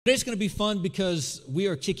Today's going to be fun because we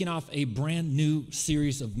are kicking off a brand new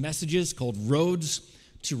series of messages called Roads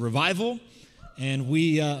to Revival. And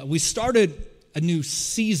we started a new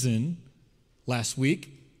season last week.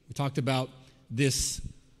 We talked about this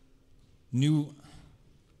new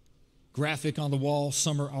graphic on the wall,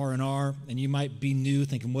 Summer R&R, and you might be new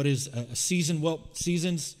thinking, what is a season? Well,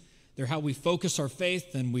 seasons, they're how we focus our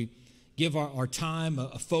faith and we give our time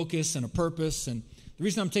a focus and a purpose. And the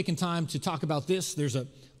reason I'm taking time to talk about this, there's a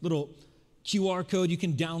little QR code. You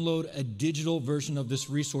can download a digital version of this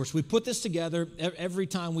resource. We put this together every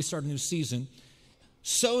time we start a new season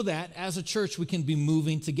so that as a church we can be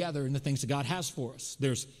moving together in the things that God has for us.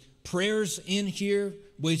 There's prayers in here,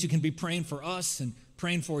 ways you can be praying for us and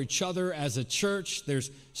praying for each other as a church. There's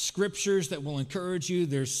scriptures that will encourage you.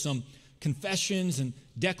 There's some confessions and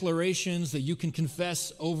declarations that you can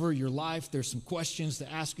confess over your life. There's some questions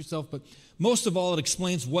to ask yourself, but most of all, it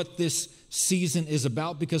explains what this season is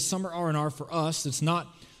about, because Summer R&R for us, it's not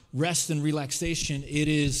rest and relaxation. It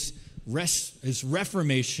is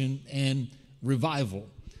reformation and revival.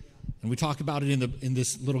 And we talk about it in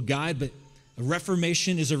this little guide, but a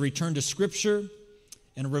reformation is a return to Scripture,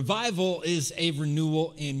 and a revival is a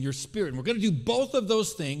renewal in your spirit. And we're going to do both of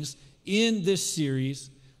those things in this series,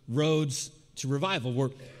 Roads to Revival. We're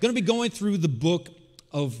going to be going through the book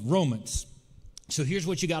of Romans. So here's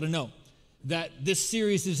what you got to know, that this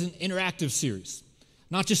series is an interactive series,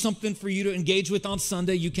 not just something for you to engage with on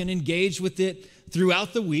Sunday. You can engage with it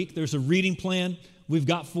throughout the week. There's a reading plan we've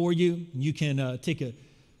got for you. You can take a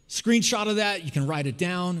screenshot of that. You can write it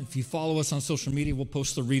down. If you follow us on social media, we'll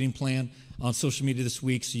post the reading plan on social media this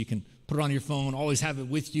week, so you can put it on your phone, always have it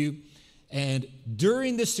with you. And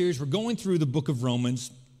during this series, we're going through the book of Romans.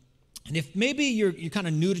 And if maybe you're kind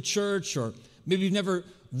of new to church, or maybe you've never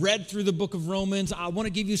read through the book of Romans, I want to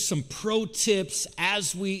give you some pro tips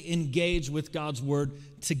as we engage with God's word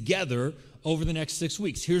together over the next 6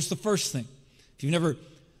 weeks. Here's the first thing. If you've never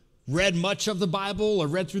read much of the Bible or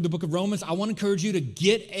read through the book of Romans, I want to encourage you to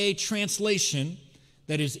get a translation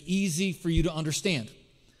that is easy for you to understand.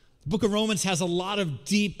 The book of Romans has a lot of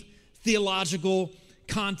deep theological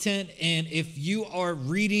content, and if you are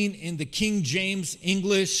reading in the King James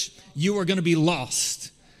English, you are going to be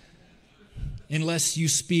lost unless you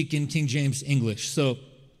speak in King James English. So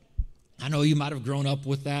I know you might have grown up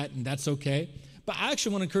with that, and that's okay. But I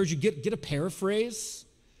actually want to encourage you, get a paraphrase.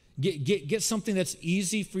 Get something that's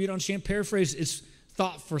easy for you to understand. Paraphrase is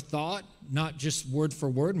thought for thought, not just word for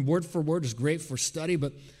word. And word for word is great for study,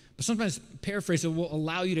 but sometimes paraphrase, it will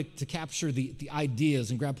allow you to capture the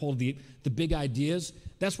ideas and grab hold of the big ideas.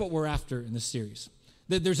 That's what we're after in this series.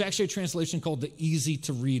 There's actually a translation called the Easy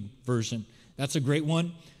to Read version. That's a great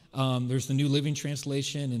one. There's the New Living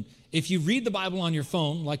Translation. And if you read the Bible on your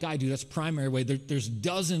phone, like I do, that's the primary way. There's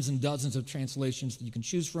dozens and dozens of translations that you can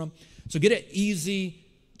choose from. So get an easy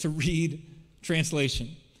to read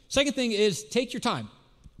translation. Second thing is take your time.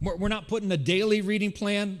 We're not putting a daily reading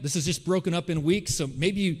plan. This is just broken up in weeks. So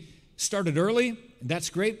maybe you started early, and that's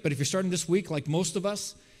great. But if you're starting this week, like most of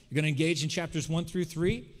us, you're going to engage in chapters 1 through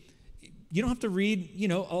 3. You don't have to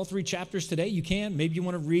read, all 3 chapters today. You can. Maybe you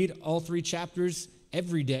want to read all 3 chapters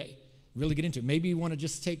every day. Really get into it. Maybe you want to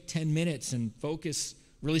just take 10 minutes and focus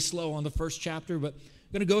really slow on the first chapter. But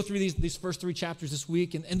I'm going to go through these first 3 chapters this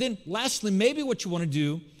week. And then lastly, maybe what you want to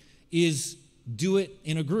do is do it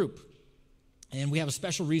in a group. And we have a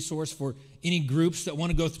special resource for any groups that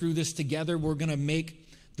want to go through this together. We're going to make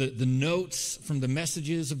the notes from the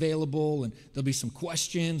messages available, and there'll be some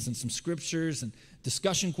questions and some scriptures and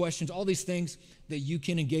discussion questions, all these things that you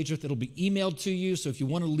can engage with. It'll be emailed to you. So if you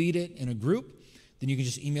want to lead it in a group, then you can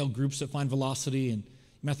just email groups at Find Velocity. And you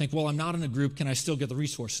might think, well, I'm not in a group. Can I still get the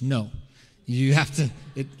resource? No. You have to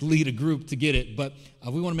lead a group to get it. But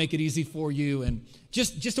we want to make it easy for you, and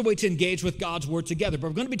just a way to engage with God's word together. But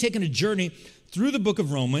we're going to be taking a journey through the book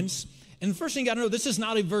of Romans. And the first thing you got to know, this is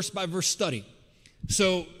not a verse-by-verse study.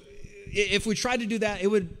 So if we tried to do that, it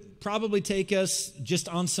would probably take us just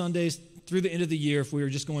on Sundays through the end of the year if we were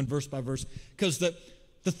just going verse by verse, because the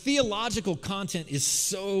theological content is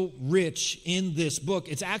so rich in this book.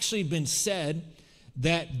 It's actually been said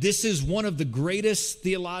that this is one of the greatest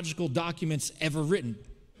theological documents ever written.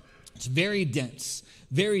 It's very dense,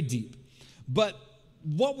 very deep. But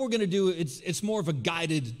what we're going to do, it's more of a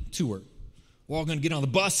guided tour. We're all going to get on the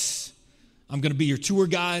bus. I'm going to be your tour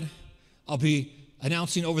guide. I'll be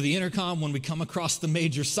announcing over the intercom when we come across the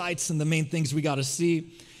major sites and the main things we got to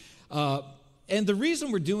see. And the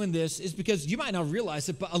reason we're doing this is because you might not realize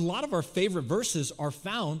it, but a lot of our favorite verses are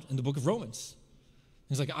found in the book of Romans.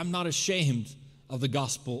 It's like, I'm not ashamed of the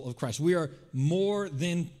gospel of Christ. We are more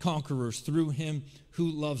than conquerors through him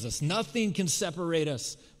who loves us. Nothing can separate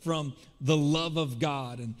us from the love of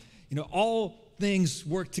God. And, all things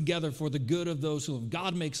work together for the good of those who love him.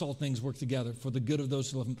 God makes all things work together for the good of those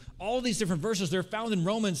who love him. All these different verses, they're found in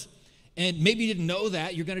Romans. And maybe you didn't know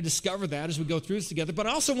that. You're going to discover that as we go through this together. But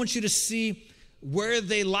I also want you to see where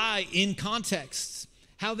they lie in context,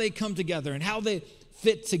 how they come together and how they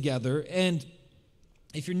fit together. And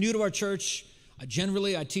if you're new to our church,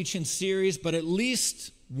 generally I teach in series, but at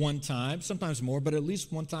least one time, sometimes more, but at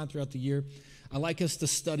least one time throughout the year, I like us to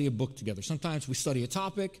study a book together. Sometimes we study a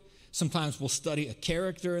topic. Sometimes we'll study a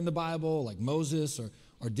character in the Bible, like Moses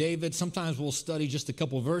or David. Sometimes we'll study just a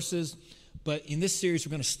couple verses. But in this series,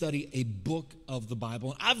 we're going to study a book of the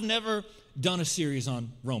Bible. And I've never done a series on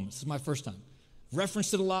Romans. This is my first time.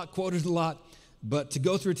 Referenced it a lot, quoted it a lot. But to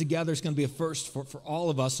go through it together is going to be a first for all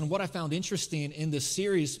of us. And what I found interesting in this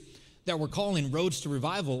series that we're calling Roads to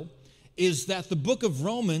Revival is that the book of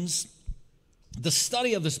Romans, the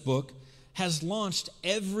study of this book, has launched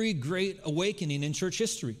every great awakening in church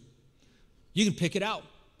history. You can pick it out.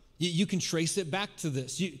 You can trace it back to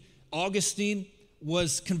this. Augustine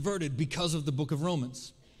was converted because of the book of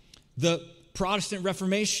Romans. The Protestant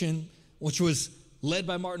Reformation, which was led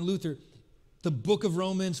by Martin Luther, the book of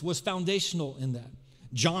Romans was foundational in that.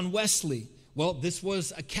 John Wesley, well, this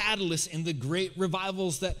was a catalyst in the great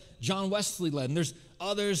revivals that John Wesley led. And there's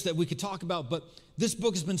others that we could talk about, but this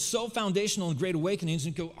book has been so foundational in great awakenings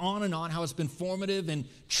and go on, how it's been formative and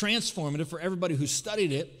transformative for everybody who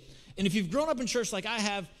studied it. And if you've grown up in church like I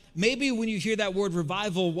have, maybe when you hear that word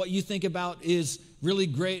revival, what you think about is really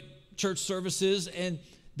great church services, and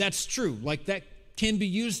that's true. Like that can be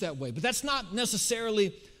used that way. But that's not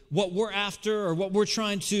necessarily what we're after or what we're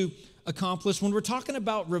trying to accomplish. When we're talking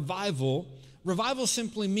about revival, revival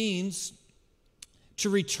simply means to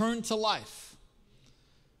return to life.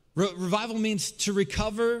 Revival means to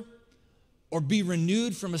recover or be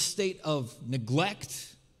renewed from a state of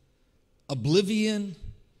neglect, oblivion,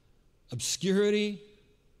 obscurity,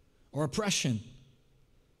 or oppression,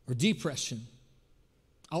 or depression.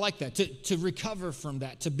 I like that, to recover from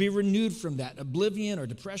that, to be renewed from that, oblivion or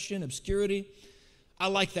depression, obscurity. I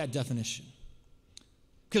like that definition.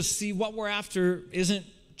 Because see, what we're after isn't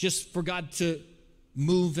just for God to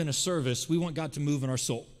move in a service. We want God to move in our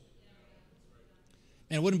soul.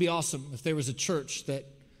 And it wouldn't be awesome if there was a church that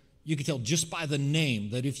you could tell just by the name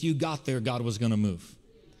that if you got there, God was going to move.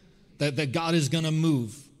 That God is going to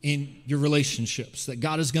move in your relationships, that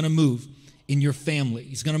God is going to move in your family.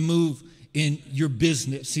 He's going to move in your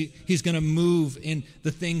business. He's going to move in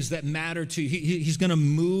the things that matter to you. He's going to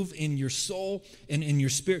move in your soul and in your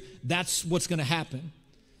spirit. That's what's going to happen.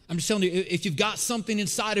 I'm just telling you, if you've got something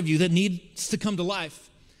inside of you that needs to come to life,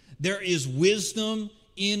 there is wisdom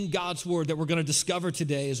in God's word that we're going to discover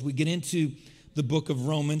today as we get into the book of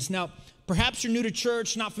Romans. Now, perhaps you're new to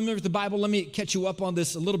church, not familiar with the Bible. Let me catch you up on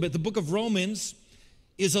this a little bit. The book of Romans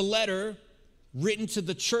is a letter written to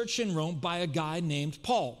the church in Rome by a guy named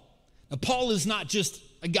Paul. Now, Paul is not just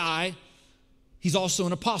a guy, he's also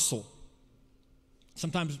an apostle.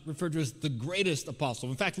 Sometimes referred to as the greatest apostle.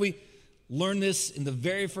 In fact, we learn this in the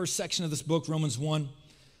very first section of this book, Romans 1.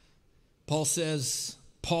 Paul says,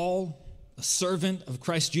 Paul, a servant of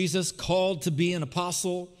Christ Jesus, called to be an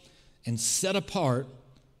apostle and set apart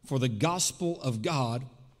for the gospel of God.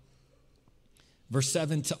 Verse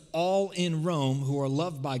 7, to all in Rome who are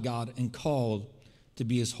loved by God and called to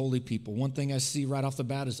be his holy people. One thing I see right off the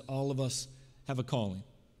bat is all of us have a calling.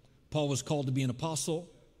 Paul was called to be an apostle,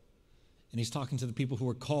 and he's talking to the people who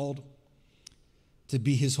are called to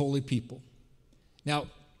be his holy people. Now,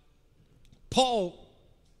 Paul,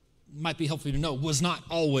 might be helpful to know, was not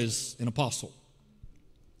always an apostle.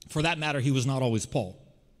 For that matter, he was not always Paul.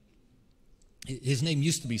 His name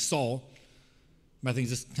used to be Saul. I think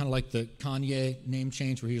it's just kind of like the Kanye name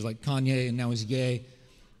change where he was like Kanye and now he's gay.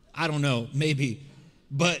 I don't know, maybe.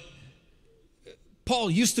 But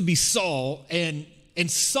Paul used to be Saul, and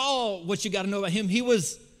Saul, what you got to know about him, he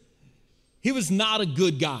was not a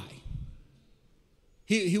good guy.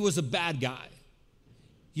 He was a bad guy.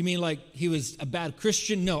 You mean like he was a bad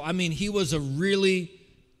Christian? No, I mean he was a really,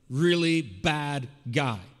 really bad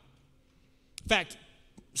guy. In fact,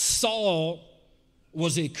 Saul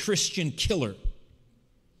was a Christian killer.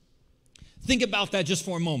 Think about that just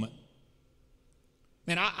for a moment.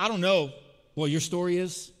 Man, I don't know what your story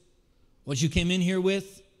is, what you came in here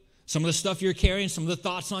with, some of the stuff you're carrying, some of the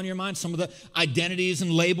thoughts on your mind, some of the identities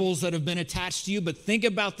and labels that have been attached to you, but think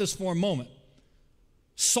about this for a moment.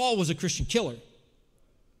 Saul was a Christian killer.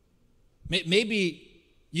 Maybe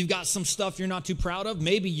you've got some stuff you're not too proud of.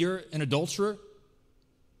 Maybe you're an adulterer.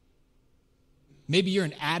 Maybe you're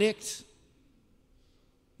an addict.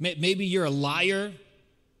 Maybe you're a liar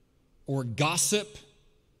or gossip.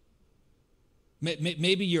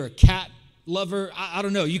 Maybe you're a cat lover. I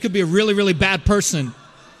don't know. You could be a really, really bad person.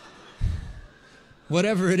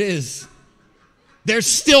 Whatever it is, there's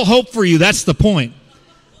still hope for you. That's the point.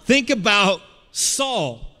 Think about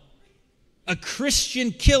Saul, a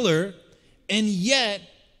Christian killer, and yet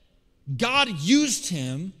God used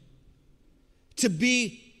him to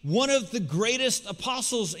be one of the greatest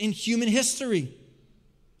apostles in human history.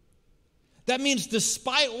 That means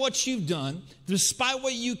despite what you've done, despite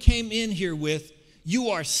what you came in here with, you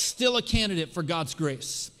are still a candidate for God's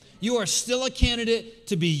grace. You are still a candidate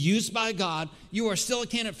to be used by God. You are still a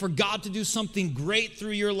candidate for God to do something great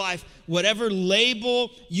through your life. Whatever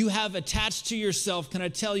label you have attached to yourself, can I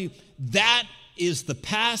tell you, that is the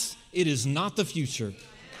past. It is not the future.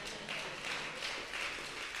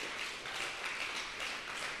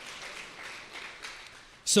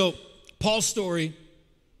 So, Paul's story,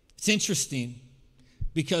 it's interesting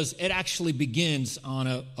because it actually begins on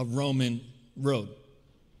a Roman road.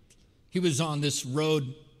 He was on this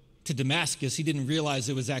road to Damascus. He didn't realize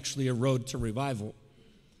it was actually a road to revival.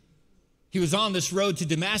 He was on this road to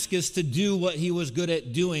Damascus to do what he was good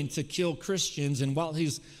at doing, to kill Christians. And while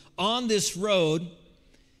he's on this road,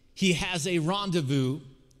 he has a rendezvous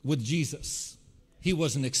with Jesus. He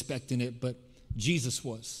wasn't expecting it, but Jesus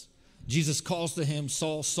was. Jesus calls to him,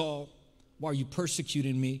 Saul, Saul, why are you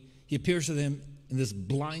persecuting me? He appears to them in this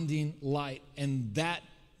blinding light. And that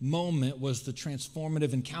moment was the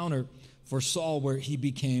transformative encounter for Saul where he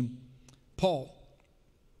became Paul.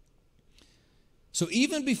 So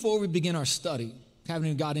even before we begin our study, haven't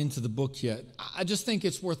even got into the book yet, I just think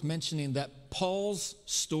it's worth mentioning that Paul's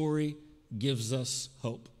story gives us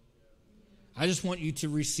hope. I just want you to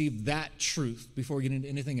receive that truth before we get into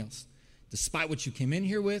anything else. Despite what you came in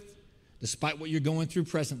here with, despite what you're going through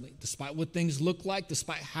presently, despite what things look like,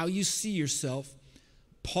 despite how you see yourself,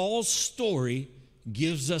 Paul's story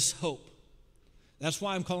gives us hope. That's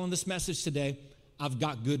why I'm calling this message today, I've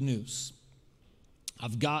got good news.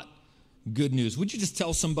 I've got good news. Would you just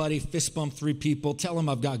tell somebody, fist bump 3 people, tell them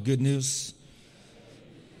I've got good news.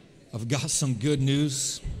 I've got some good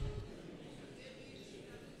news.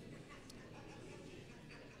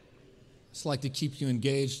 It's like to keep you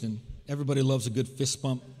engaged, and everybody loves a good fist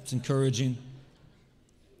bump. It's encouraging.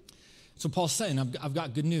 So Paul's saying, I've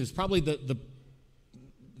got good news. Probably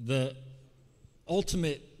the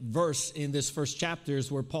ultimate verse in this first chapter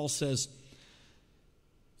is where Paul says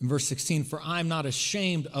in verse 16, for I'm not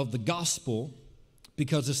ashamed of the gospel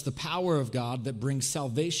because it's the power of God that brings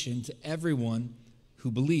salvation to everyone who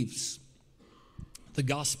believes. The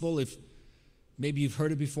gospel, if maybe you've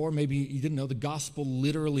heard it before, maybe you didn't know, the gospel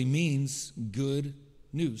literally means good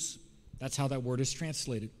news. That's how that word is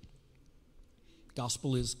translated.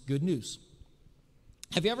 Gospel is good news.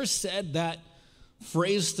 Have you ever said that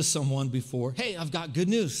phrase to someone before? Hey, I've got good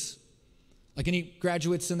news. Like any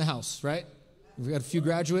graduates in the house, right? We've got a few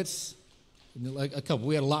graduates. Like a couple.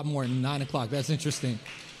 We had a lot more at 9 o'clock. That's interesting.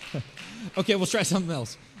 Okay, we'll try something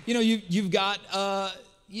else. You know, you've got,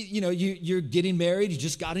 you're getting married. You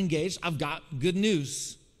just got engaged. I've got good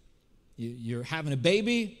news. You're having a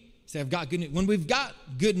baby. Say, I've got good news. When we've got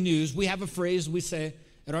good news, we have a phrase we say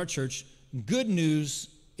at our church, good news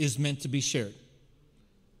is meant to be shared.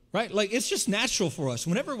 Right? Like, it's just natural for us.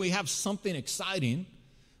 Whenever we have something exciting,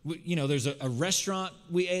 there's a restaurant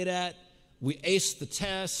we ate at, we aced the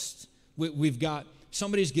test, we've got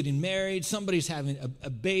somebody's getting married, somebody's having a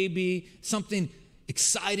baby, something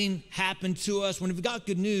exciting happened to us. When we've got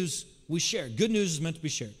good news, we share. Good news is meant to be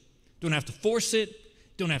shared. Don't have to force it.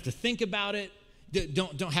 Don't have to think about it.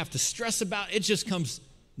 Don't have to stress about it. It just comes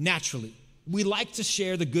naturally. We like to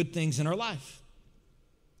share the good things in our life.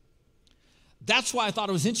 That's why I thought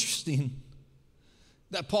it was interesting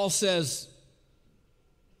that Paul says,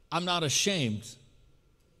 I'm not ashamed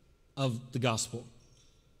of the gospel.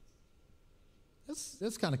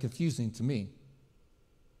 That's kind of confusing to me.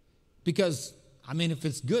 Because, if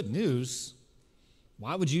it's good news,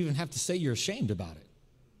 why would you even have to say you're ashamed about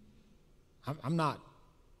it? I'm not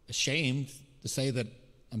ashamed to say that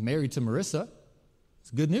I'm married to Marissa.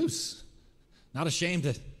 It's good news. Not ashamed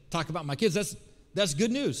to talk about my kids. That's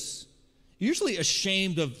good news. You're usually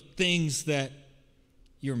ashamed of things that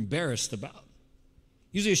you're embarrassed about.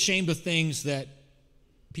 Usually ashamed of things that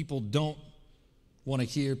people don't want to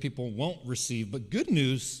hear, people won't receive. But good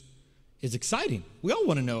news is exciting. We all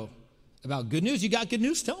want to know about good news. You got good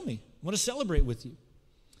news? Tell me. I want to celebrate with you.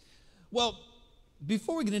 Well,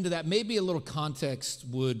 before we get into that, maybe a little context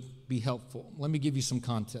would be helpful. Let me give you some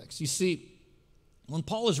context. You see, when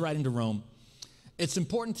Paul is writing to Rome, it's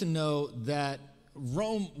important to know that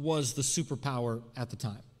Rome was the superpower at the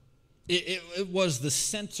time. It was the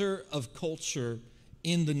center of culture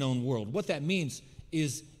in the known world. What that means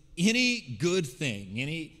is any good thing,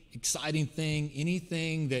 any exciting thing,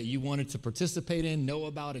 anything that you wanted to participate in, know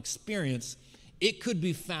about, experience, it could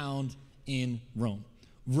be found in Rome.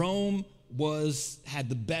 Rome had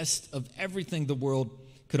the best of everything the world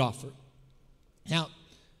could offer. Now,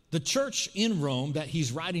 the church in Rome that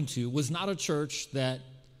he's writing to was not a church that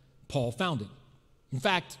Paul founded. In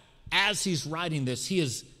fact, as he's writing this, he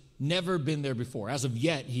has never been there before. As of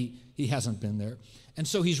yet, he hasn't been there. And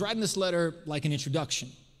so he's writing this letter like an introduction.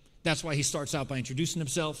 That's why he starts out by introducing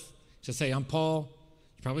himself. He says, hey, I'm Paul.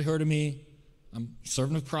 You probably heard of me. I'm a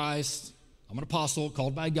servant of Christ. I'm an apostle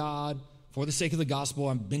called by God for the sake of the gospel.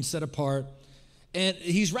 I've been set apart. And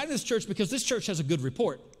he's writing this church because this church has a good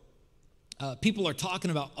report. People are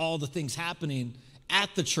talking about all the things happening at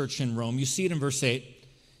the church in Rome. You see it in verse 8.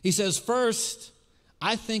 He says, first,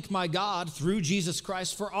 I thank my God through Jesus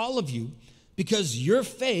Christ for all of you because your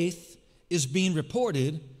faith is being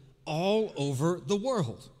reported all over the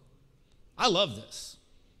world. I love this.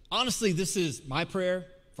 Honestly, this is my prayer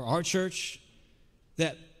for our church,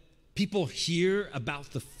 that people hear about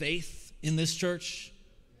the faith in this church.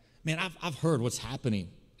 Man, I've heard what's happening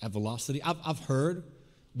at Velocity. I've heard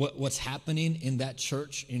what's happening in that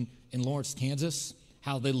church in Lawrence, Kansas,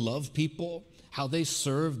 how they love people, how they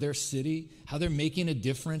serve their city, how they're making a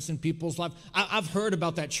difference in people's lives. I've heard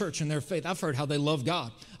about that church and their faith. I've heard how they love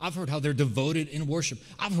God. I've heard how they're devoted in worship.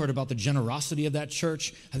 I've heard about the generosity of that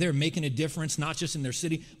church, how they're making a difference, not just in their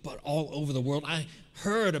city, but all over the world. I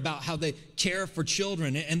heard about how they care for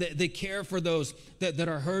children and they care for those that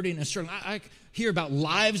are hurting and struggling. I hear about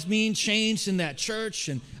lives being changed in that church,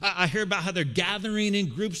 and I hear about how they're gathering in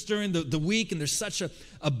groups during the week, and there's such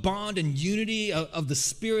a bond and unity of the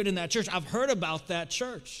Spirit in that church. I've heard about that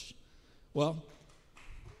church. Well,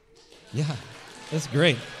 yeah, that's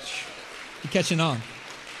great. You're catching on.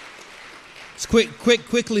 It's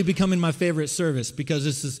quickly becoming my favorite service because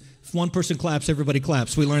this is, if one person claps, everybody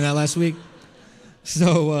claps. We learned that last week.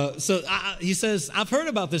 So he says, I've heard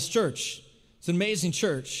about this church. It's an amazing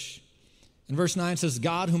church. And verse 9 says,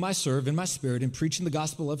 God, whom I serve in my spirit in preaching the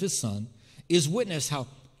gospel of his Son, is witness how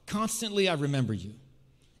constantly I remember you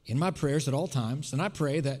in my prayers at all times. And I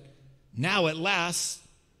pray that now at last,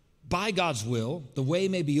 by God's will, the way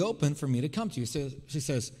may be open for me to come to you. She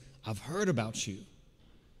says, I've heard about you.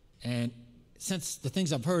 And since the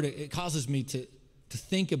things I've heard, it causes me to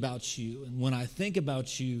think about you. And when I think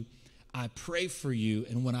about you, I pray for you.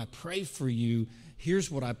 And when I pray for you,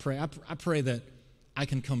 here's what I pray. I pray that I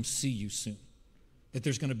can come see you soon, that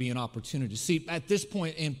there's going to be an opportunity. See, at this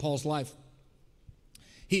point in Paul's life,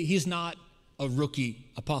 he's not a rookie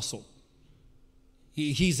apostle.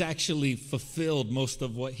 He's actually fulfilled most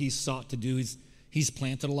of what he's sought to do. He's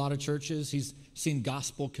planted a lot of churches. He's seen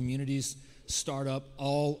gospel communities start up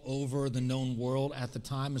all over the known world at the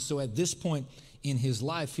time. And so at this point in his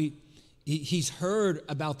life, he's heard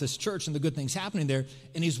about this church and the good things happening there,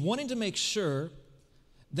 and he's wanting to make sure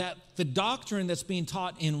that the doctrine that's being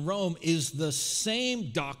taught in Rome is the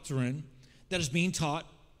same doctrine that is being taught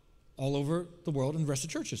all over the world in the rest of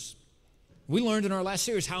churches. We learned in our last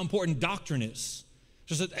series how important doctrine is.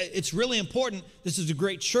 Just that it's really important. This is a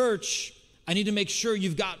great church. I need to make sure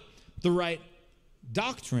you've got the right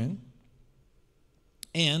doctrine.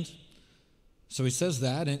 And so he says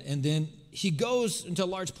that, and then he goes into a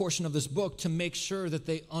large portion of this book to make sure that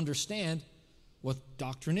they understand what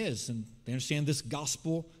doctrine is, and they understand this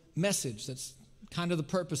gospel message. That's kind of the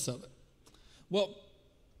purpose of it. Well,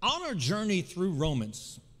 on our journey through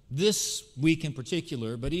Romans, this week in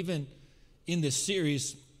particular, but even in this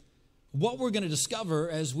series, what we're going to discover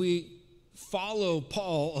as we follow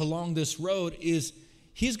Paul along this road is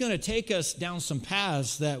he's going to take us down some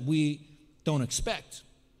paths that we don't expect.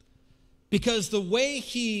 Because the way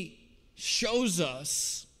he shows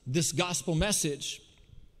us this gospel message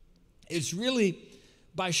is really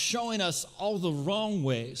by showing us all the wrong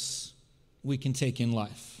ways we can take in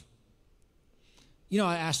life. You know,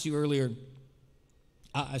 I asked you earlier,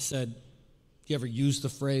 I said, do you ever use the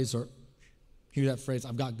phrase or hear that phrase,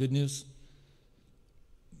 I've got good news?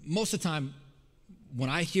 Most of the time, when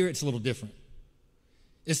I hear it, it's a little different.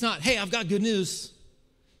 It's not, hey, I've got good news.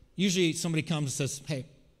 Usually somebody comes and says, hey,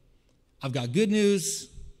 I've got good news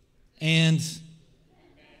and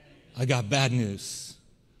I got bad news.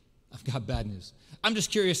 I've got bad news. I'm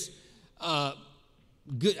just curious, how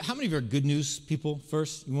many of you are good news people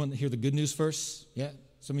first? You want to hear the good news first? Yeah,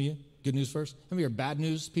 some of you, good news first. How many are bad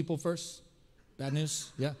news people first? Bad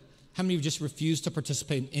news, yeah. How many of you just refuse to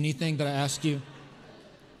participate in anything that I ask you?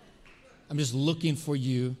 I'm just looking for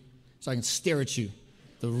you so I can stare at you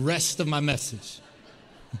the rest of my message.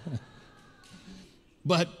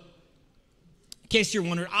 But in case you're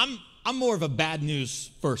wondering, I'm more of a bad news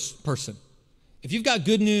first person. If you've got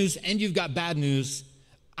good news and you've got bad news,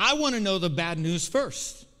 I want to know the bad news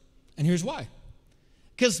first. And here's why.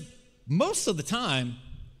 Because most of the time,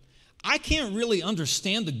 I can't really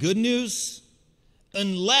understand the good news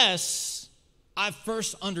unless I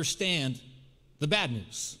first understand the bad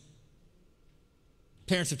news.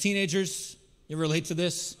 Parents of teenagers, you relate to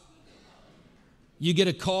this? You get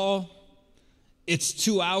a call, it's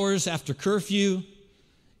 2 hours after curfew,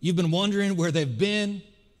 you've been wondering where they've been. You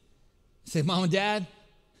say, Mom and Dad,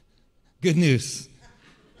 good news.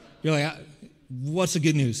 You're like, what's the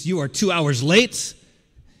good news? You are 2 hours late.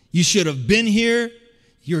 You should have been here.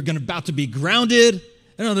 You're about to be grounded.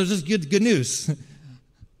 No, there's just good news.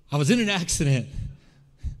 I was in an accident,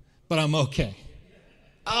 but I'm okay.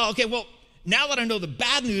 Oh, okay, well, now that I know the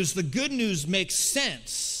bad news, the good news makes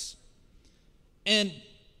sense. And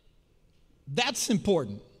that's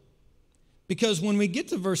important because when we get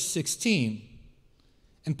to verse 16,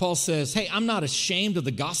 and Paul says, hey, I'm not ashamed of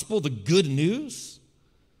the gospel, the good news,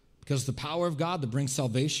 because the power of God that brings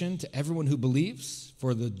salvation to everyone who believes,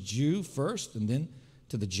 for the Jew first and then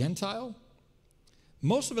to the Gentile.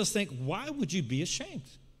 Most of us think, why would you be ashamed?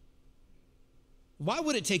 Why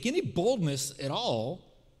would it take any boldness at all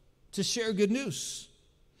to share good news?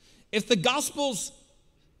 If the gospel's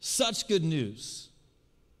such good news,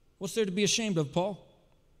 what's there to be ashamed of, Paul?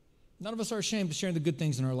 None of us are ashamed of sharing the good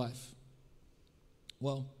things in our life.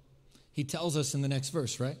 Well, he tells us in the next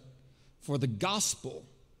verse, right? For the gospel,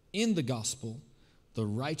 in the gospel, the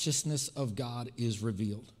righteousness of God is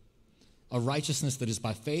revealed. A righteousness that is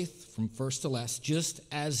by faith from first to last, just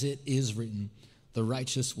as it is written, the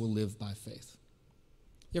righteous will live by faith.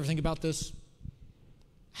 You ever think about this?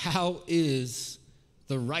 How is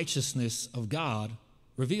the righteousness of God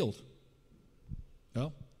revealed?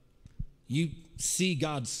 Well, you see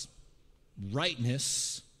God's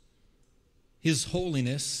rightness, his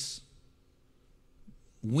holiness,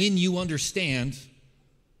 when you understand,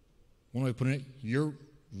 one way of putting it, your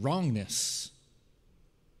wrongness.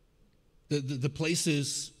 The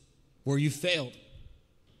places where you failed,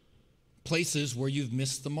 places where you've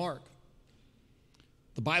missed the mark.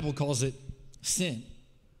 The Bible calls it sin.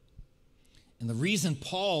 And the reason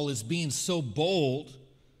Paul is being so bold,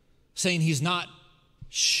 saying he's not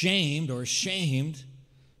shamed or ashamed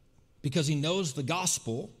because he knows the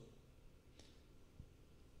gospel,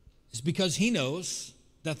 is because he knows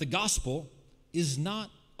that the gospel is not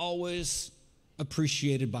always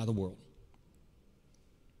appreciated by the world.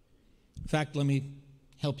 In fact, let me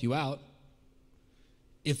help you out.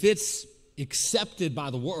 If it's accepted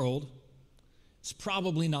by the world, it's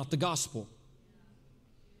probably not the gospel.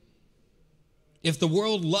 If the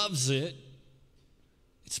world loves it,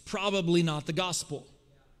 it's probably not the gospel.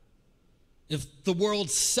 If the world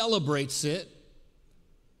celebrates it,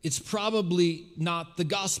 it's probably not the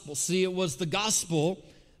gospel. See, it was the gospel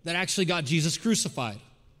that actually got Jesus crucified.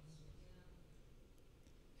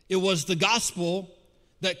 It was the gospel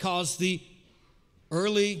that caused the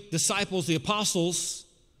early disciples, the apostles,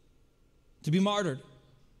 to be martyred.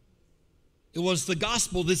 It was the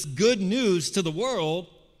gospel, this good news to the world.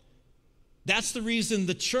 That's the reason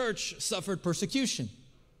the church suffered persecution.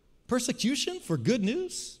 Persecution for good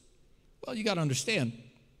news? Well, you got to understand.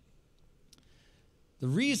 The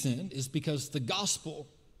reason is because the gospel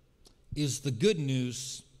is the good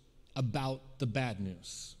news about the bad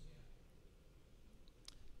news.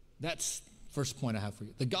 That's the first point I have for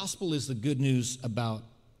you. The gospel is the good news about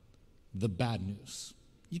the bad news.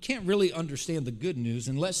 You can't really understand the good news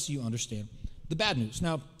unless you understand the bad news.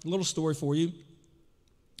 Now, a little story for you.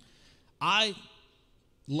 I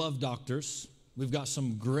love doctors. We've got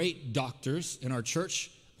some great doctors in our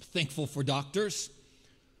church. Thankful for doctors.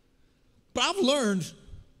 But I've learned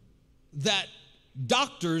that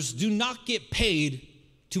doctors do not get paid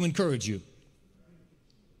to encourage you.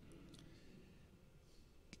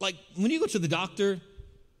 Like, when you go to the doctor,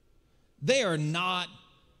 they are not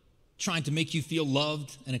trying to make you feel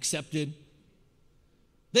loved and accepted.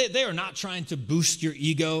 They are not trying to boost your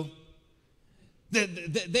ego.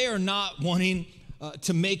 They are not wanting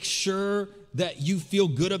to make sure that you feel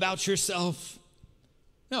good about yourself.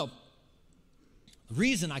 No. The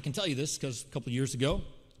reason I can tell you this, because a couple of years ago,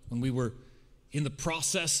 when we were in the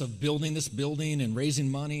process of building this building and raising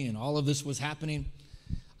money and all of this was happening,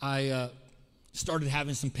 I started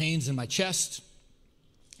having some pains in my chest.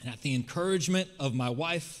 And at the encouragement of my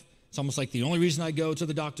wife, it's almost like the only reason I go to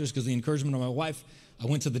the doctor is because of the encouragement of my wife. I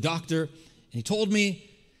went to the doctor, and he told me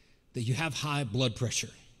that you have high blood pressure.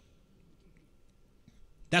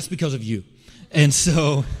 That's because of you. And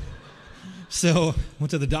so went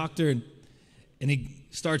to the doctor, and he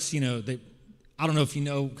starts, I don't know if you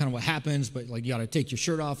know kind of what happens, but like you got to take your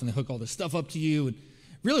shirt off and they hook all this stuff up to you. And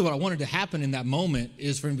really what I wanted to happen in that moment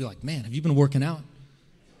is for him to be like, man, have you been working out?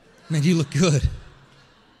 Man, you look good.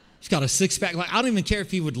 He's got a six-pack. Like, I don't even care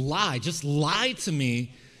if he would lie. Just lie to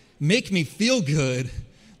me. Make me feel good.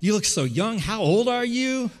 You look so young. How old are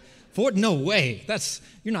you? No way.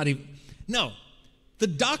 You're not even. No. The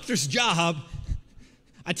doctor's job,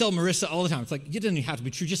 I tell Marissa all the time, it's like, it doesn't even have to be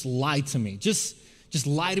true. Just lie to me. Just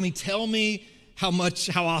lie to me. Tell me how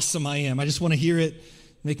awesome I am. I just want to hear it.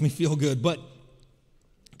 Make me feel good. But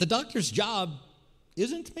the doctor's job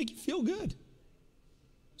isn't to make you feel good.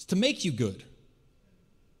 It's to make you good.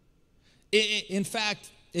 In fact,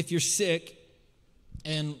 if you're sick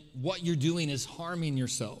and what you're doing is harming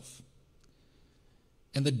yourself,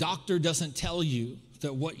 and the doctor doesn't tell you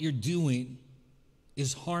that what you're doing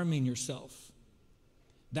is harming yourself,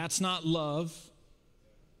 that's not love.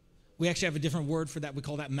 We actually have a different word for that. We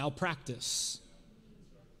call that malpractice.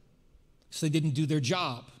 So they didn't do their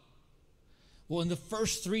job. Well, in the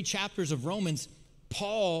first 3 chapters of Romans,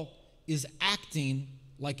 Paul is acting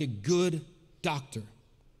like a good doctor.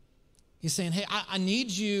 He's saying, hey, I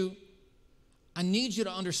need you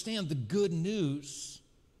to understand the good news.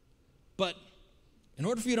 But in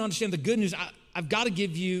order for you to understand the good news, I've got to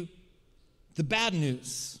give you the bad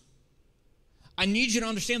news. I need you to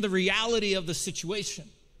understand the reality of the situation.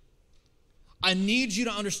 I need you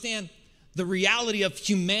to understand the reality of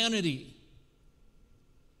humanity.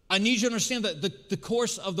 I need you to understand the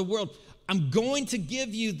course of the world. I'm going to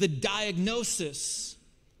give you the diagnosis,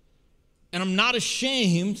 and I'm not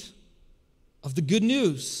ashamed of the good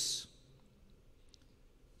news.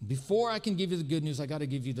 Before I can give you the good news, I got to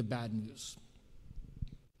give you the bad news.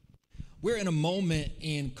 We're in a moment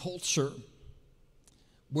in culture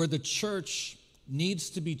where the church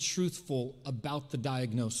needs to be truthful about the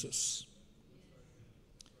diagnosis.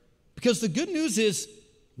 Because the good news is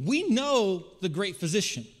we know the great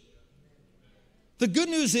physician. The good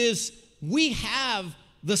news is we have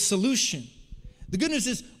the solution. The good news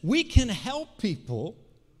is we can help people,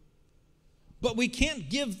 but we can't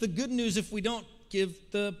give the good news if we don't give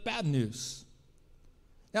the bad news.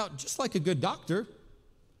 Now, just like a good doctor,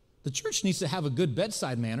 the church needs to have a good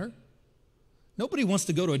bedside manner. Nobody wants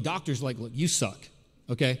to go to a doctor who's like, look, you suck,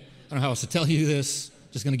 okay? I don't know how else to tell you this.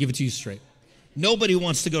 Just going to give it to you straight. Nobody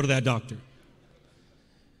wants to go to that doctor.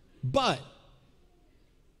 But,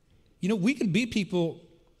 we can be people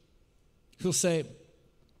who'll say,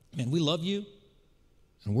 man, we love you,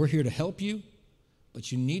 and we're here to help you,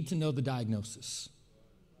 but you need to know the diagnosis.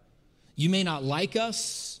 You may not like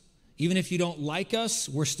us. Even if you don't like us,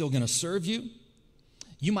 we're still going to serve you.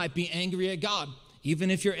 You might be angry at God.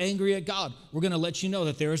 Even if you're angry at God, we're going to let you know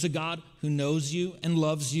that there is a God who knows you and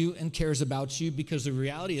loves you and cares about you, because the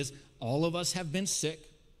reality is all of us have been sick.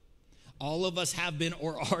 All of us have been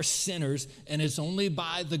or are sinners, and it's only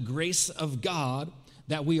by the grace of God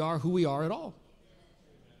that we are who we are at all.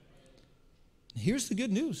 Here's the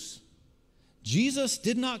good news. Jesus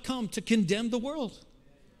did not come to condemn the world.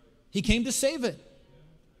 He came to save it.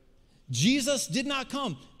 Jesus did not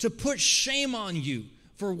come to put shame on you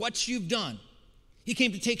for what you've done. He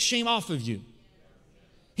came to take shame off of you.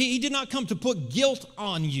 He did not come to put guilt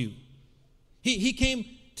on you. He came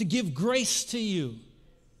to give grace to you.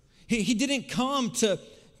 He didn't come to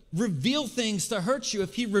reveal things to hurt you.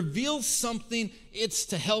 If he reveals something, it's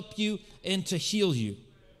to help you and to heal you.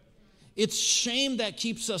 It's shame that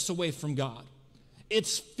keeps us away from God.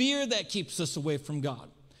 It's fear that keeps us away from God.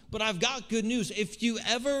 But I've got good news. If you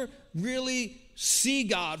ever really see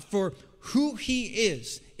God for who he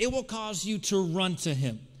is, it will cause you to run to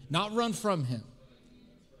him, not run from him.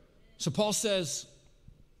 So Paul says,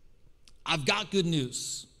 I've got good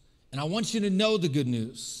news, and I want you to know the good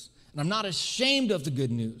news. And I'm not ashamed of the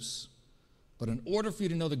good news. But in order for you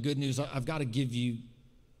to know the good news, I've got to give you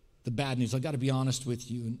the bad news. I've got to be honest with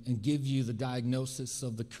you and give you the diagnosis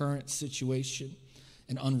of the current situation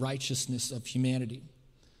and unrighteousness of humanity.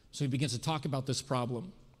 So he begins to talk about this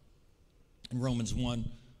problem in Romans 1,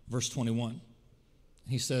 verse 21.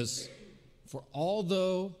 He says, for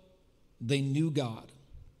although they knew God,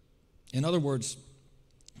 in other words,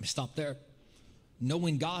 let me stop there.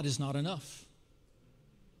 Knowing God is not enough.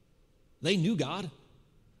 They knew God,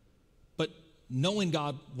 but knowing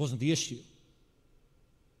God wasn't the issue.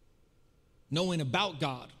 Knowing about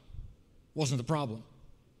God wasn't the problem.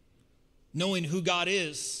 Knowing who God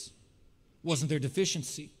is wasn't their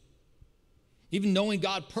deficiency. Even knowing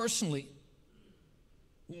God personally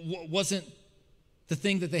wasn't the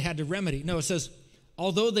thing that they had to remedy. No, it says,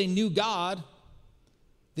 although they knew God,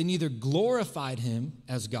 They neither glorified him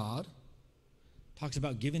as God, talks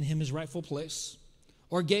about giving him his rightful place,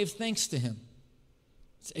 or gave thanks to him.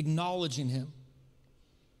 It's acknowledging him.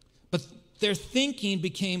 But their thinking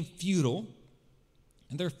became futile,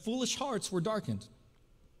 and their foolish hearts were darkened.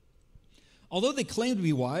 Although they claimed to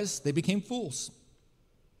be wise, they became fools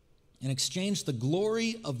and exchanged the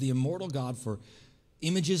glory of the immortal God for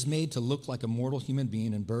images made to look like a mortal human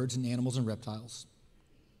being and birds and animals and reptiles.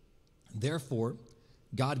 Therefore,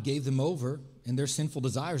 God gave them over in their sinful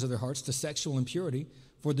desires of their hearts to sexual impurity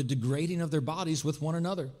for the degrading of their bodies with one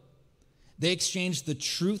another. They exchanged the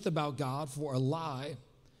truth about God for a lie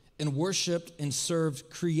and worshiped and served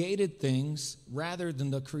created things rather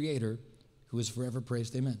than the Creator, who is forever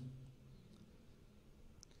praised. Amen.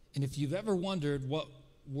 And if you've ever wondered what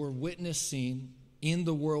we're witnessing in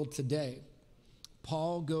the world today,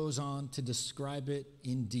 Paul goes on to describe it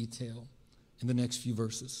in detail in the next few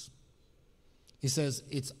verses. He says,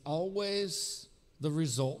 it's always the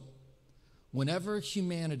result whenever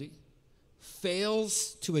humanity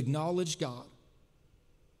fails to acknowledge God,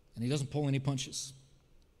 and he doesn't pull any punches.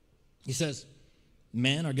 He says,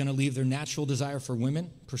 men are going to leave their natural desire for women,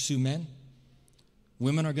 pursue men.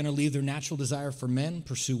 Women are going to leave their natural desire for men,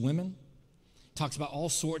 pursue women. He talks about all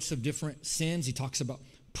sorts of different sins. He talks about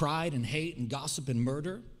pride and hate and gossip and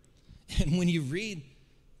murder. And when you read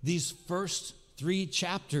these first 3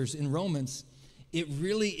 chapters in Romans, it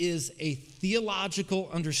really is a theological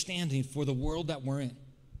understanding for the world that we're in.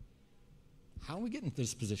 How do we get into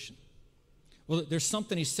this position? Well, there's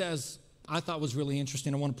something he says I thought was really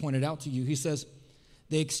interesting. I want to point it out to you. He says,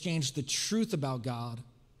 they exchanged the truth about God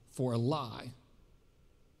for a lie.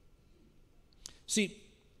 See,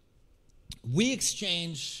 we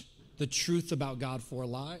exchange the truth about God for a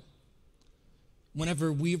lie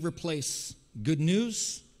whenever we replace good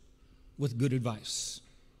news with good advice.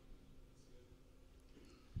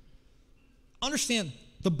 Understand,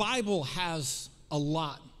 the Bible has a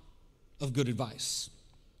lot of good advice.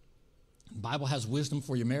 The Bible has wisdom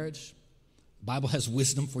for your marriage. The Bible has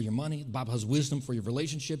wisdom for your money. The Bible has wisdom for your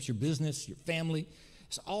relationships, your business, your family.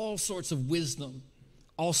 It's all sorts of wisdom,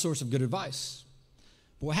 all sorts of good advice.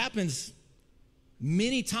 But what happens,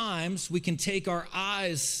 many times we can take our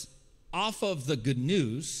eyes off of the good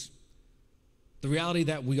news, the reality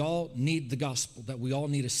that we all need the gospel, that we all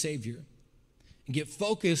need a Savior, and get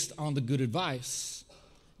focused on the good advice.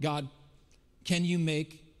 God, can you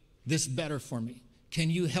make this better for me?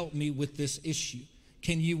 Can you help me with this issue?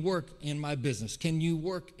 Can you work in my business? Can you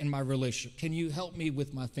work in my relationship? Can you help me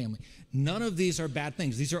with my family? None of these are bad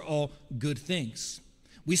things. These are all good things.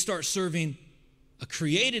 We start serving a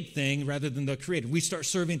created thing rather than the creator. We start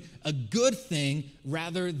serving a good thing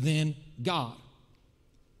rather than God.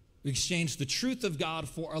 We exchange the truth of God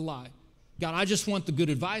for a lie. God, I just want the good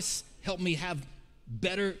advice. Help me have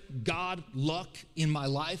better God luck in my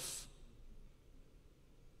life.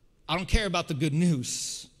 I don't care about the good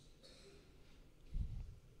news.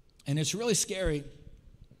 And it's really scary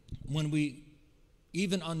when we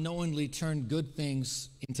even unknowingly turn good things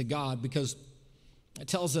into God, because it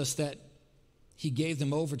tells us that he gave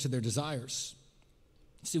them over to their desires.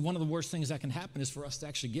 See, one of the worst things that can happen is for us to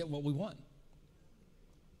actually get what we want.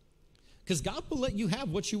 Because God will let you have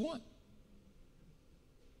what you want.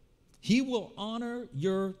 He will honor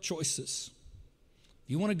your choices.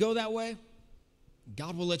 If you want to go that way,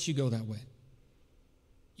 God will let you go that way.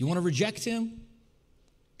 You want to reject him?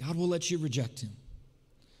 God will let you reject him.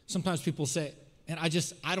 Sometimes people say, and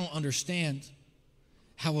I don't understand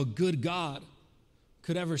how a good God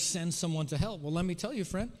could ever send someone to hell. Well, let me tell you,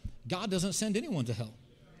 friend, God doesn't send anyone to hell.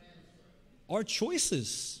 Our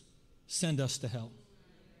choices send us to hell.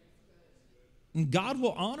 And God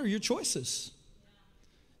will honor your choices.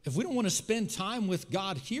 If we don't want to spend time with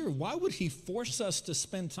God here, why would he force us to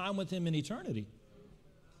spend time with him in eternity?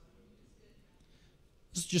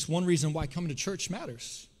 This is just one reason why coming to church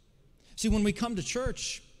matters. See, when we come to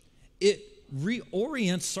church, it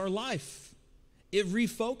reorients our life. It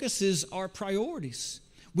refocuses our priorities.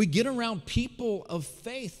 We get around people of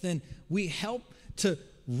faith and we help to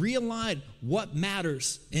realign what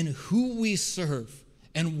matters and who we serve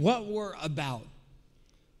and what we're about.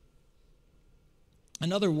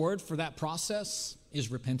 Another word for that process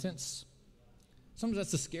is repentance. Sometimes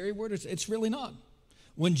that's a scary word. It's really not.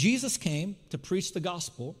 When Jesus came to preach the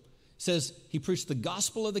gospel, it says he preached the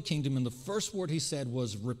gospel of the kingdom, and the first word he said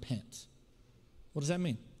was repent. What does that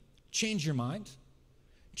mean? Change your mind.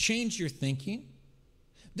 Change your thinking.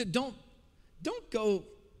 Don't go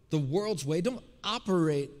the world's way. Don't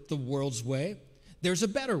operate the world's way. There's a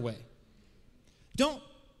better way. Don't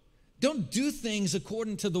do things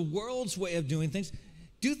according to the world's way of doing things.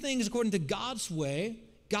 Do things according to God's way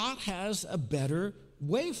God has a better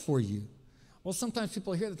way for you. Well, sometimes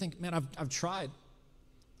people hear that think, man, I've tried.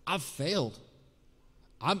 I've failed.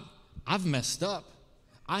 I've messed up.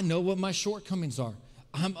 I know what my shortcomings are.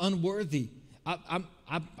 I'm unworthy.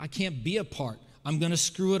 I can't be a part. I'm going to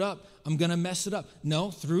screw it up. I'm going to mess it up. No,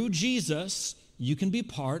 through Jesus, you can be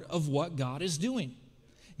part of what God is doing.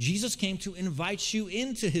 Jesus came to invite you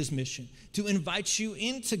into his mission, to invite you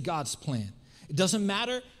into God's plan. It doesn't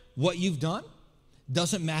matter what you've done.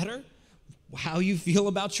 Doesn't matter how you feel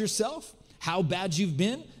about yourself, how bad you've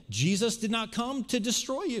been. Jesus did not come to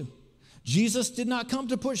destroy you. Jesus did not come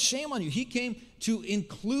to put shame on you. He came to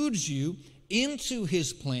include you into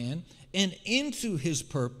his plan and into his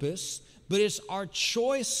purpose, but it's our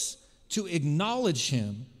choice to acknowledge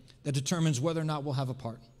him that determines whether or not we'll have a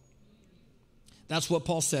part. That's what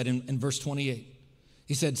Paul said in verse 28.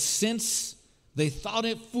 He said, since they thought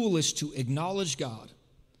it foolish to acknowledge God,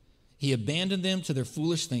 he abandoned them to their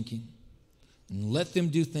foolish thinking and let them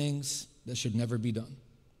do things that should never be done.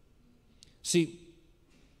 See,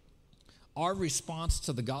 our response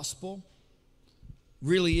to the gospel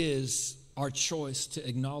really is our choice to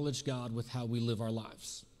acknowledge God with how we live our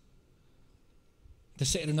lives. To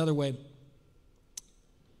say it another way,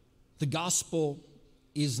 the gospel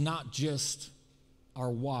is not just our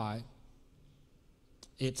why,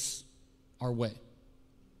 it's our way.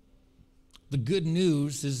 The good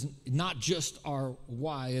news is not just our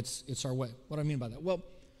why, it's our way. What do I mean by that? Well,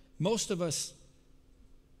 most of us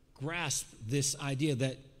grasp this idea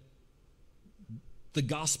that the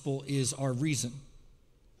gospel is our reason.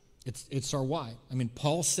 It's our why. I mean,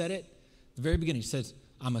 Paul said it at the very beginning. He says,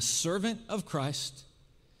 I'm a servant of Christ,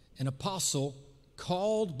 an apostle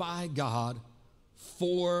called by God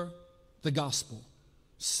for the gospel,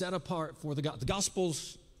 set apart for the gospel. The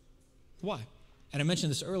gospel's why. And I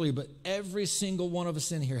mentioned this earlier, but every single one of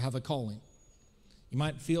us in here have a calling. You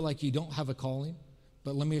might feel like you don't have a calling,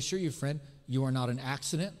 but let me assure you, friend, you are not an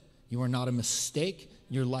accident. You are not a mistake.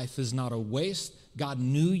 Your life is not a waste. God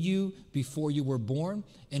knew you before you were born,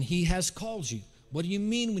 and he has called you. What do you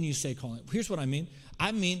mean when you say calling? Here's what I mean.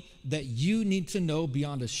 I mean that you need to know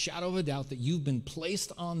beyond a shadow of a doubt that you've been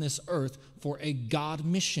placed on this earth for a God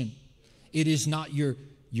mission. It is not your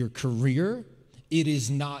career. It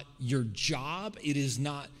is not your job. It is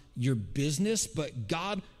not your business, but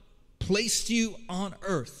God placed you on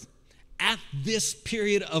earth at this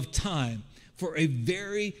period of time for a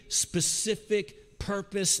very specific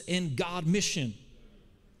purpose and God mission.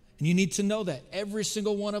 And you need to know that. Every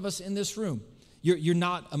single one of us in this room, you're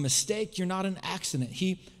not a mistake. You're not an accident.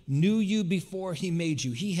 He knew you before he made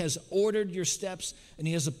you. He has ordered your steps, and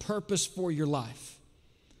he has a purpose for your life.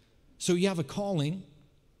 So you have a calling,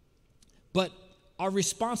 but our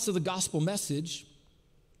response to the gospel message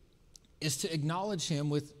is to acknowledge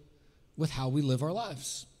him with how we live our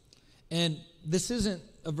lives. And this isn't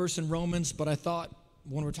a verse in Romans, but I thought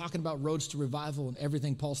when we're talking about roads to revival and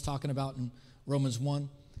everything Paul's talking about in Romans 1,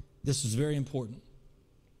 this is very important.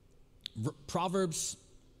 Proverbs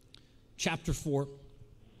chapter 3,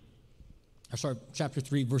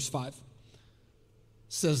 verse 5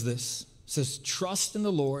 says this. It says, trust in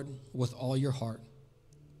the Lord with all your heart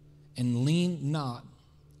and lean not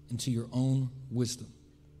into your own wisdom.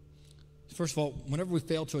 First of all, whenever we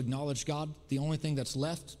fail to acknowledge God, the only thing that's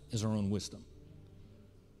left is our own wisdom.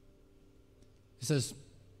 He says,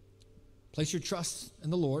 place your trust in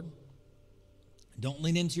the Lord. Don't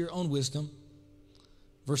lean into your own wisdom.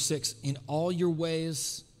 Verse 6, in all your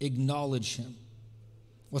ways, acknowledge him.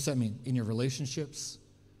 What's that mean? In your relationships,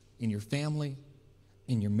 in your family,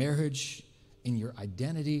 in your marriage, in your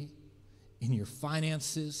identity, in your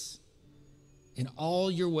finances. In all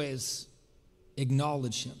your ways,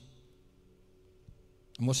 acknowledge him.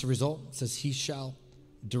 And what's the result? It says, he shall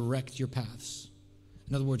direct your paths.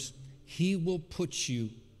 In other words, he will put you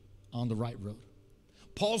on the right road.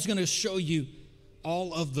 Paul's going to show you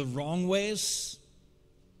all of the wrong ways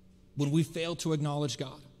when we fail to acknowledge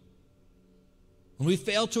God. When we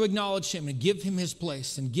fail to acknowledge him and give him his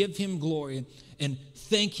place and give him glory and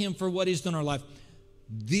thank him for what he's done in our life,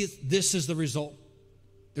 this is the result.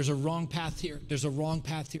 There's a wrong path here. There's a wrong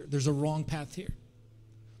path here. There's a wrong path here.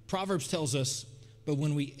 Proverbs tells us, but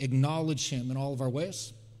when we acknowledge him in all of our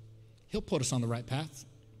ways, he'll put us on the right path.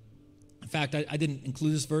 In fact, I didn't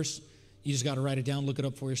include this verse. You just got to write it down, look it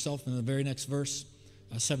up for yourself. In the very next verse,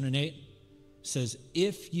 7 and 8, says,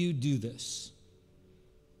 if you do this,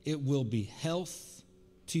 it will be health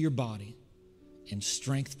to your body and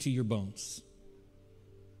strength to your bones.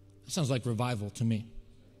 That sounds like revival to me.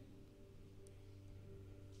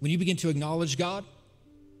 When you begin to acknowledge God,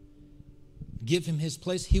 give him his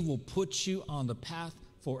place, he will put you on the path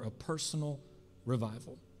for a personal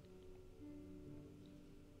revival.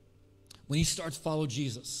 When you start to follow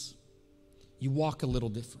Jesus, you walk a little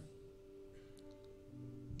different.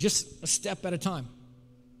 Just a step at a time.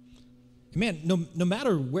 And man, no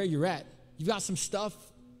matter where you're at, you've got some stuff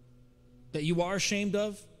that you are ashamed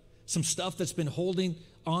of, some stuff that's been holding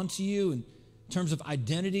on to you in terms of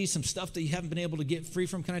identity, some stuff that you haven't been able to get free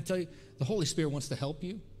from. Can I tell you, the Holy Spirit wants to help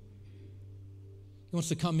you. He wants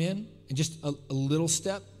to come in and just a little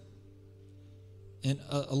step, and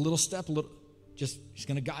a little step, he's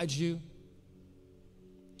going to guide you.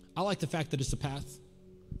 I like the fact that it's a path,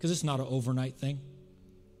 because it's not an overnight thing.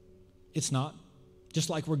 It's not. Just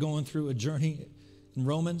like we're going through a journey in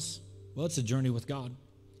Romans, well, it's a journey with God.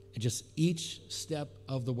 And just each step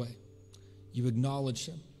of the way, you acknowledge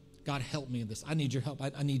him. God, help me in this. I need your help.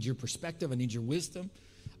 I need your perspective. I need your wisdom.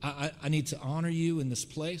 I need to honor you in this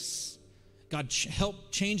place. God,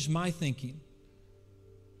 help change my thinking.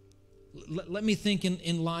 Let me think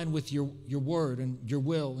in line with your word and your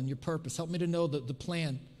will and your purpose. Help me to know the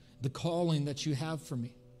plan, the calling that you have for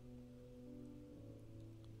me.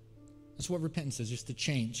 That's what repentance is, just to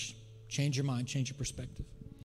change your mind, change your perspective.